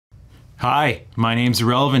Hi, my name's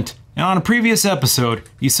Irrelevant, and on a previous episode,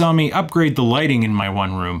 you saw me upgrade the lighting in my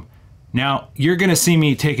one room. Now, you're gonna see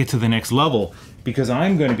me take it to the next level, because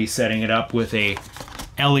I'm gonna be setting it up with a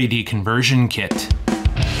LED conversion kit.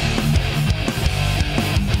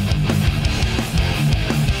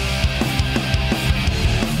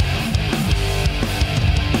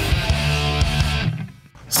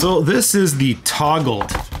 So this is the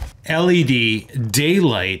toggled LED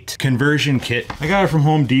daylight conversion kit. I got it from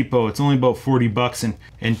Home Depot. It's only about 40 bucks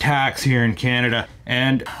in tax here in Canada.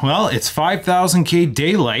 And well, it's 5000K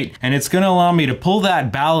daylight, and it's gonna allow me to pull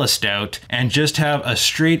that ballast out and just have a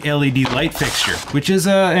straight LED light fixture, which is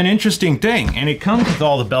an interesting thing. And it comes with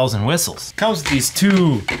all the bells and whistles. It comes with these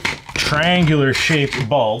two triangular shaped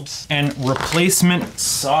bulbs and replacement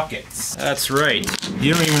sockets. That's right.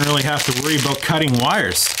 You don't even really have to worry about cutting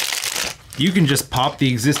wires. You can just pop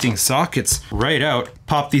the existing sockets right out,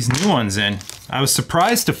 pop these new ones in. I was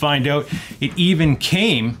surprised to find out it even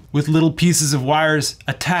came with little pieces of wires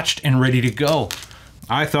attached and ready to go.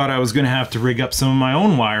 I thought I was gonna have to rig up some of my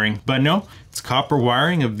own wiring, but no, it's copper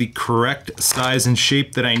wiring of the correct size and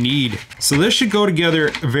shape that I need. So this should go together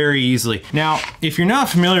very easily. Now, if you're not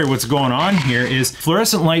familiar with what's going on here is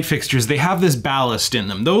fluorescent light fixtures, they have this ballast in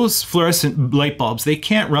them. Those fluorescent light bulbs, they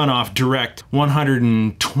can't run off direct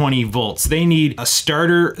 120 volts. They need a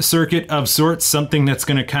starter circuit of sorts, something that's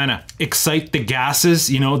gonna kind of excite the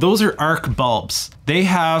gases. You know, those are arc bulbs. They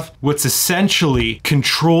have what's essentially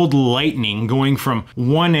controlled lightning going from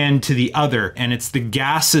one end to the other, and it's the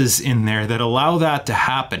gases in there that allow that to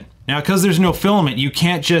happen. Now, because there's no filament, you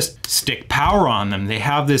can't just stick power on them. They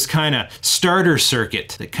have this kind of starter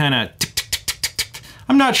circuit that kind of tick, tick, tick, tick, tick, tick.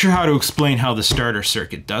 I'm not sure how to explain how the starter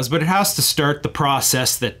circuit does, but it has to start the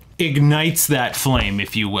process that ignites that flame,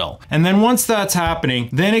 if you will. And then once that's happening,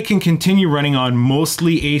 then it can continue running on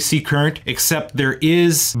mostly AC current, except there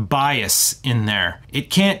is bias in there.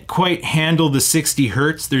 It can't quite handle the 60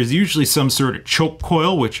 hertz. There's usually some sort of choke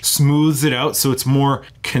coil which smooths it out so it's more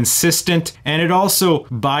consistent, and it also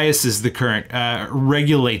biases the current,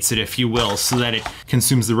 regulates it, if you will, so that it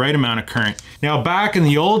consumes the right amount of current. Now, back in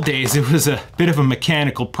the old days, it was a bit of a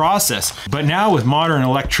mechanical process, but now with modern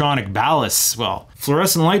electronic ballasts, well,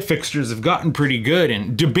 fluorescent light fixtures have gotten pretty good,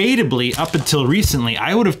 and debatably, up until recently,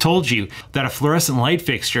 I would have told you that a fluorescent light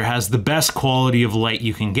fixture has the best quality of light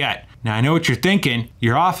you can get. Now, I know what you're thinking.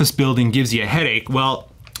 Your office building gives you a headache.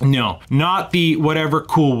 Well, no, not the whatever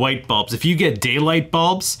cool white bulbs. If you get daylight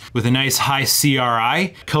bulbs with a nice high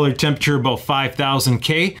CRI, color temperature about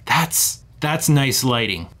 5000K, that's nice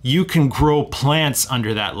lighting. You can grow plants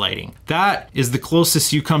under that lighting. That is the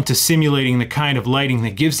closest you come to simulating the kind of lighting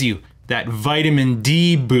that gives you that vitamin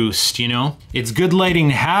D boost, you know? It's good lighting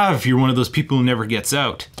to have if you're one of those people who never gets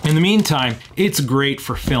out. In the meantime, it's great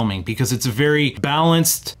for filming because it's a very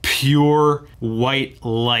balanced, pure white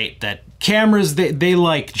light that cameras, they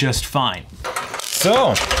like just fine.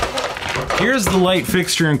 So, here's the light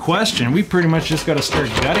fixture in question. We pretty much just gotta start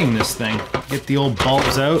gutting this thing. Get the old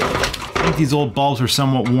bulbs out. I think these old bulbs were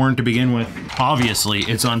somewhat worn to begin with. Obviously,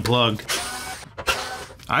 it's unplugged.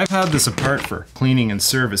 I've had this apart for cleaning and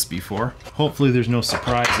service before. Hopefully there's no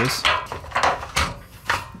surprises.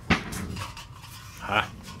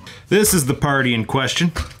 This is the party in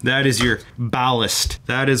question. That is your ballast.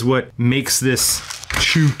 That is what makes this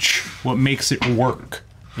chooch, what makes it work.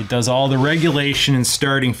 It does all the regulation and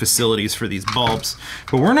starting facilities for these bulbs,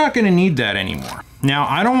 but we're not gonna need that anymore. Now,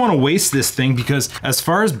 I don't wanna waste this thing because as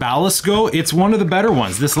far as ballasts go, it's one of the better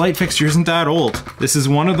ones. This light fixture isn't that old. This is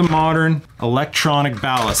one of the modern electronic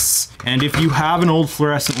ballasts. And if you have an old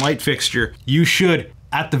fluorescent light fixture, you should,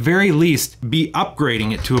 at the very least, be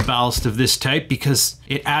upgrading it to a ballast of this type because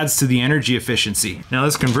it adds to the energy efficiency. Now,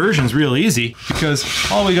 this conversion is real easy because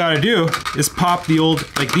all we gotta do is pop the old,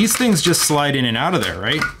 like these things just slide in and out of there,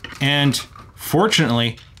 right? And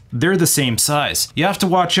fortunately, they're the same size. You have to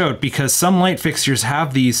watch out because some light fixtures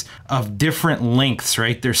have these of different lengths,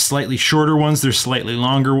 right? There's slightly shorter ones, there's slightly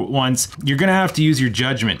longer ones. You're gonna have to use your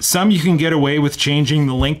judgment. Some you can get away with changing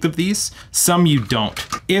the length of these, some you don't.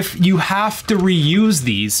 If you have to reuse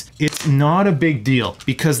these, it's not a big deal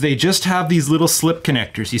because they just have these little slip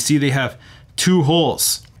connectors. You see they have two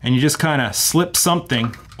holes and you just kind of slip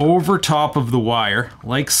something over top of the wire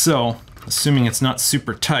like so, assuming it's not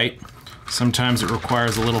super tight. Sometimes it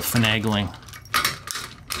requires a little finagling,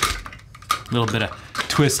 a little bit of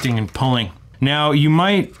twisting and pulling. Now, you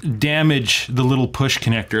might damage the little push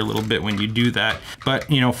connector a little bit when you do that, but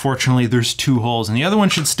you know, fortunately there's two holes and the other one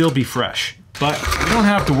should still be fresh. But you don't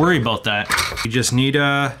have to worry about that. You just need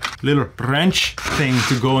a little wrench thing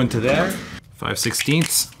to go into there.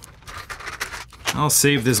 5/16. I'll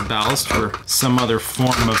save this ballast for some other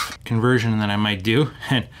form of conversion that I might do.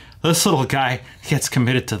 And this little guy gets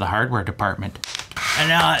committed to the hardware department. And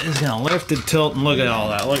now it's gonna lift and tilt, and look at all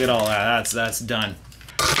that, look at all that, that's done.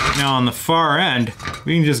 Now on the far end,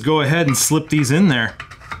 we can just go ahead and slip these in there.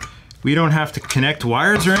 We don't have to connect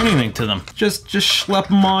wires or anything to them. Just schlep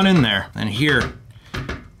them on in there. And here,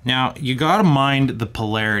 now you gotta mind the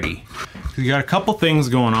polarity. We got a couple things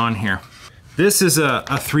going on here. This is a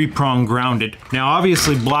 3-prong grounded. Now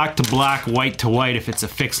obviously black to black, white to white if it's a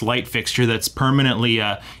fixed light fixture that's permanently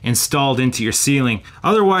installed into your ceiling.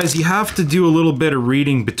 Otherwise you have to do a little bit of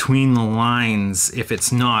reading between the lines if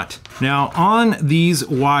it's not. Now on these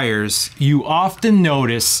wires, you often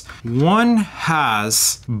notice one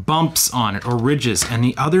has bumps on it or ridges and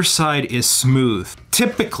the other side is smooth.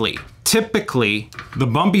 Typically, the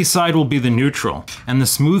bumpy side will be the neutral and the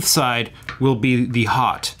smooth side will be the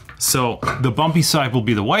hot. So the bumpy side will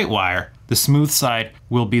be the white wire, the smooth side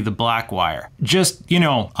will be the black wire. Just, you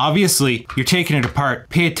know, obviously you're taking it apart,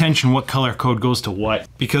 pay attention what color code goes to what,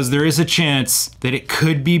 because there is a chance that it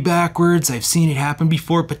could be backwards. I've seen it happen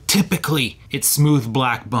before, but typically it's smooth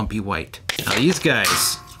black, bumpy white. Now these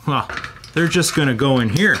guys, well, they're just gonna go in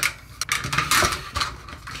here.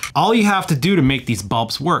 All you have to do to make these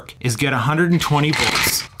bulbs work is get 120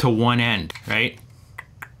 volts to one end, right?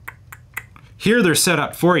 Here they're set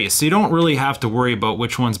up for you, so you don't really have to worry about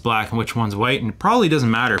which one's black and which one's white, and it probably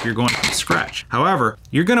doesn't matter if you're going from scratch. However,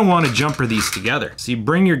 you're gonna want to jumper these together. So you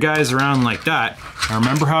bring your guys around like that. Now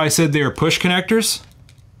remember how I said they were push connectors?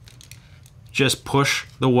 Just push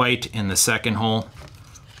the white in the second hole,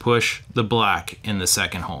 push the black in the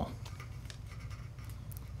second hole.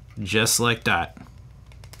 Just like that.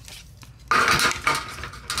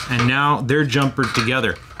 And now they're jumpered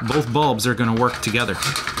together. Both bulbs are gonna work together.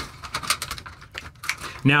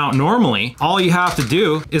 Now, normally, all you have to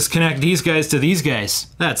do is connect these guys to these guys.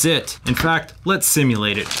 That's it. In fact, let's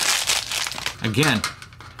simulate it. Again,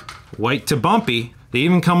 white to bumpy. They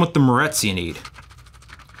even come with the Moretz you need.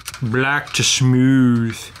 Black to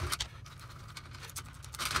smooth.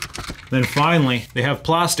 Then finally, they have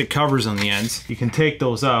plastic covers on the ends. You can take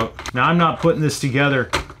those out. Now, I'm not putting this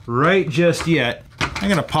together right just yet. I'm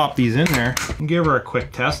gonna pop these in there and give her a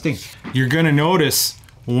quick testing. You're gonna notice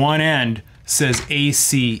one end says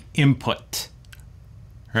AC input,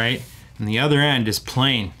 right? And the other end is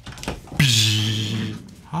plain.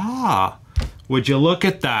 Ah, would you look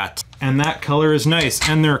at that? And that color is nice.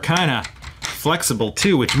 And they're kind of flexible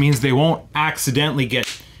too, which means they won't accidentally get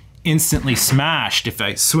instantly smashed if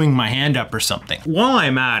I swing my hand up or something. While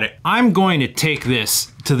I'm at it, I'm going to take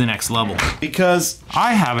this to the next level because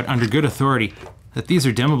I have it under good authority that these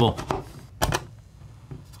are dimmable.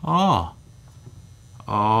 Oh.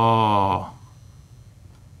 Oh.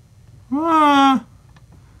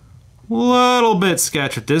 Little bit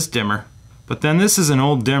sketch with this dimmer. But then this is an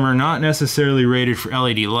old dimmer, not necessarily rated for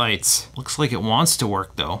LED lights. Looks like it wants to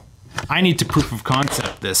work though. I need to proof of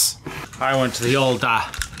concept this. I went to the old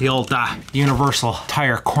Universal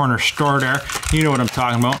Tire Corner store there. You know what I'm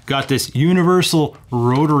talking about. Got this universal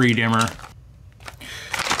rotary dimmer.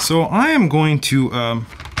 So I am going to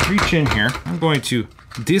reach in here. I'm going to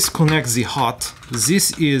disconnect the hot.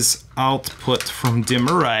 This is output from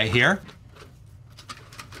dimmer right here.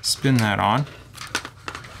 Spin that on.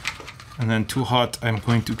 And then to hot, I'm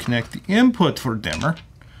going to connect the input for dimmer.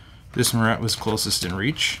 This Moret was closest in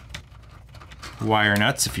reach. Wire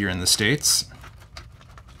nuts if you're in the States.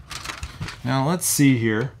 Now let's see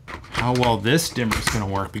here how well this dimmer is going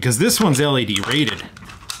to work, because this one's LED rated.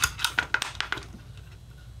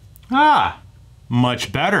 Ah,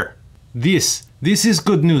 much better. This is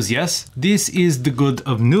good news, yes? This is the good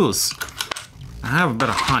of news. I have a bit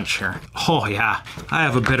of hunch here. Oh yeah, I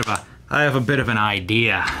have a bit of an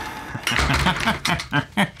idea.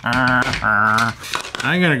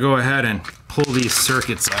 I'm gonna go ahead and pull these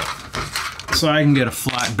circuits out so I can get a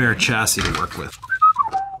flat bare chassis to work with.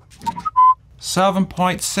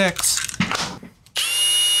 7.6.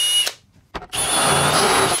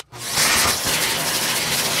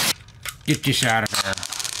 Get this out of there.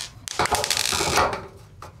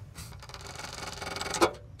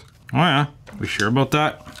 Oh yeah, we sure about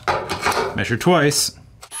that? Measure twice.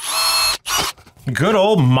 Good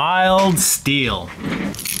old mild steel.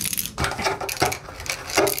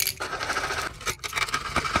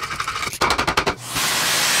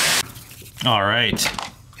 All right,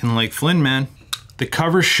 in Lake Flynn, man, the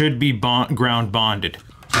cover should be ground bonded.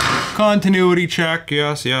 Continuity check,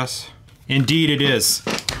 yes, yes. Indeed it is.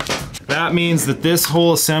 That means that this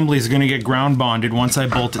whole assembly is going to get ground bonded once I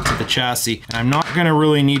bolt it to the chassis. And I'm not going to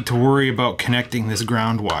really need to worry about connecting this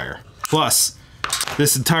ground wire. Plus,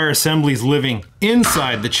 this entire assembly is living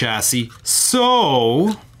inside the chassis.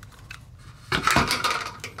 So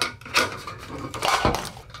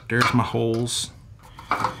there's my holes.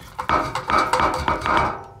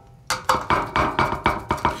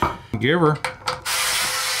 Give her.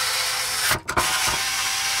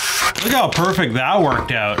 Look how perfect that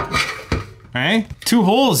worked out. Right? 2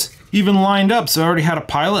 holes even lined up, so I already had a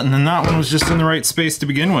pilot, and then that one was just in the right space to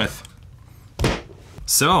begin with.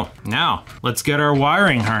 So now let's get our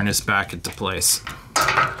wiring harness back into place.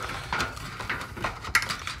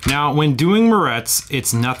 Now when doing morettes,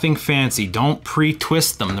 it's nothing fancy. Don't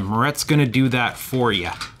pre-twist them. The morette's gonna do that for you.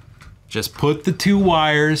 Just put the 2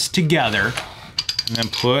 wires together and then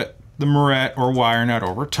put the morette or wire nut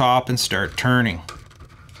over top and start turning.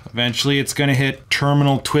 Eventually it's gonna hit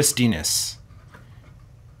terminal twistiness.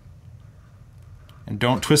 And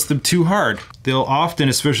don't twist them too hard. They'll often,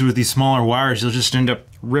 especially with these smaller wires, you'll just end up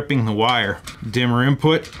ripping the wire. Dimmer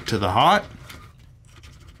input to the hot.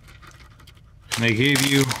 And they gave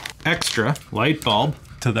you extra light bulb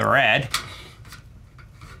to the red.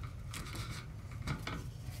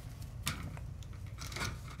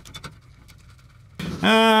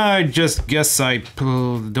 I just guess I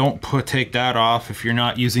don't take that off if you're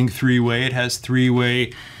not using 3-way. It has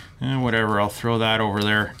 3-way. Whatever, I'll throw that over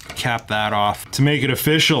there. Cap that off to make it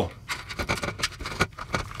official.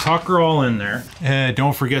 Tuck her all in there.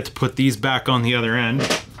 Don't forget to put these back on the other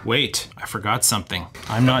end. Wait, I forgot something.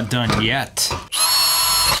 I'm not done yet.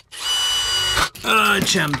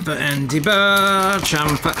 Champa and Diba,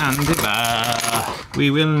 Champa and Diba.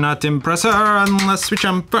 We will not impress her unless we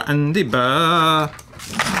Champa and Diba.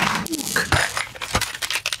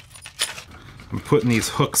 I'm putting these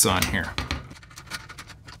hooks on here.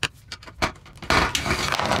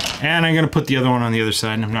 And I'm gonna put the other one on the other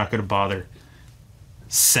side, and I'm not gonna bother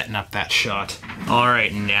setting up that shot. All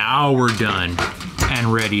right, now we're done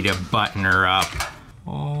and ready to button her up.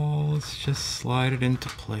 Oh, let's just slide it into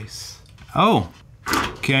place. Oh,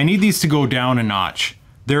 okay, I need these to go down a notch.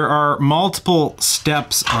 There are multiple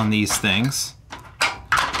steps on these things.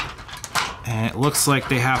 And it looks like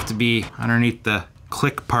they have to be underneath the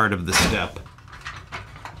click part of the step.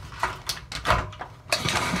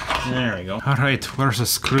 There we go. All right, where's the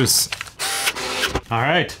screws? All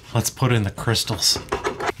right, let's put in the crystals.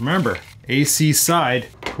 Remember, AC side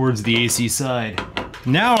towards the AC side.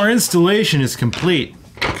 Now our installation is complete.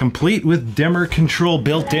 Complete with dimmer control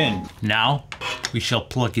built in. Now, we shall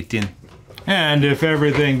plug it in. And if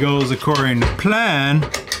everything goes according to plan,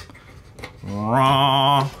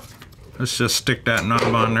 let's just stick that knob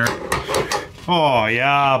on there. Oh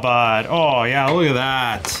yeah, bud. Oh yeah, look at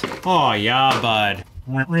that. Oh yeah, bud.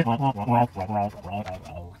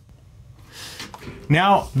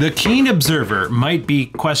 Now, the keen observer might be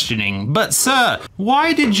questioning, but sir,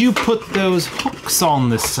 why did you put those hooks on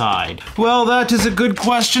the side? Well, that is a good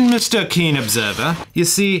question, Mr. Keen Observer. You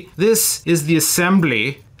see, this is the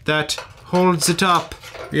assembly that holds it up.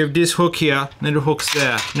 We have this hook here, and the hook's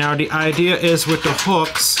there. Now, the idea is with the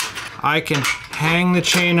hooks, I can hang the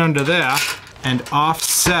chain under there and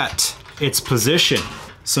offset its position.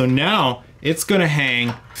 So now, it's gonna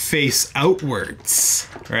hang face outwards,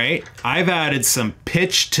 right? I've added some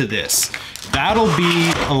pitch to this. That'll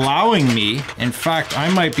be allowing me, in fact, I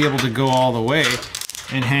might be able to go all the way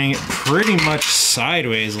and hang it pretty much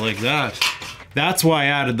sideways like that. That's why I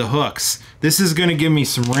added the hooks. This is gonna give me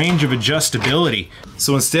some range of adjustability.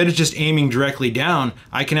 So instead of just aiming directly down,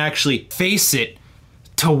 I can actually face it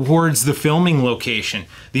towards the filming location.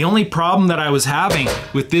 The only problem that I was having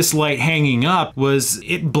with this light hanging up was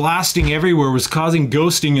it blasting everywhere, was causing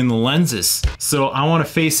ghosting in the lenses. So I want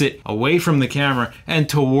to face it away from the camera and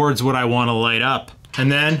towards what I want to light up.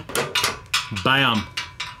 And then, bam,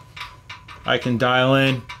 I can dial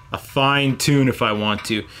in a fine tune if I want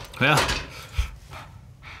to. Well,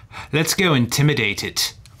 let's go intimidate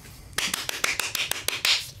it.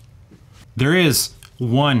 There is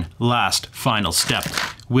one last final step,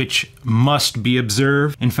 which must be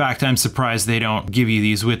observed. In fact, I'm surprised they don't give you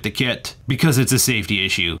these with the kit, because it's a safety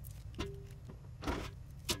issue.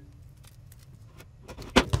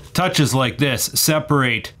 Touches like this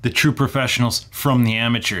separate the true professionals from the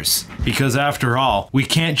amateurs, because after all, we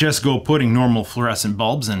can't just go putting normal fluorescent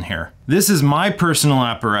bulbs in here. This is my personal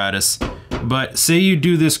apparatus, but say you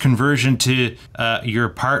do this conversion to your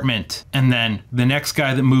apartment, and then the next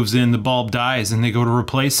guy that moves in, the bulb dies and they go to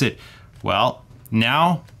replace it. Well,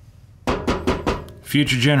 now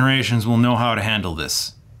future generations will know how to handle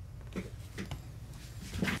this.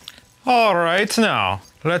 All right, now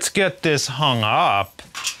let's get this hung up.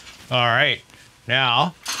 All right,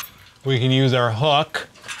 now we can use our hook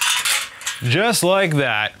just like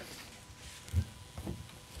that.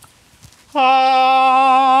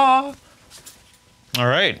 Ah! All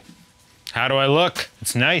right, how do I look?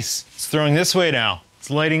 It's nice. It's throwing this way now. It's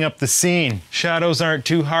lighting up the scene. Shadows aren't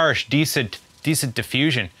too harsh, decent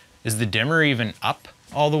diffusion. Is the dimmer even up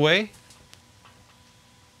all the way?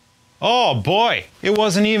 Oh boy, it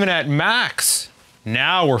wasn't even at max.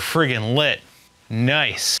 Now we're friggin' lit.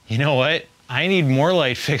 Nice. You know what? I need more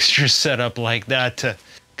light fixtures set up like that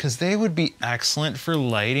because they would be excellent for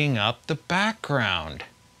lighting up the background.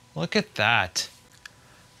 Look at that.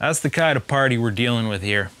 That's the kind of party we're dealing with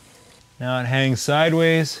here. Now it hangs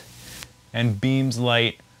sideways and beams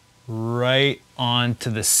light right onto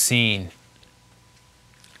the scene.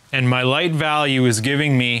 And my light value is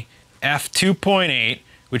giving me f2.8,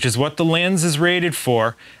 which is what the lens is rated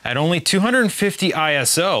for, at only 250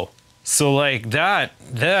 ISO. So like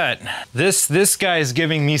this guy is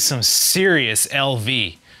giving me some serious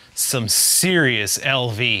LV. Some serious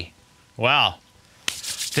LV. Wow.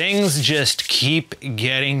 Things just keep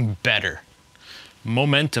getting better.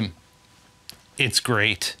 Momentum. It's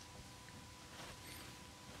great.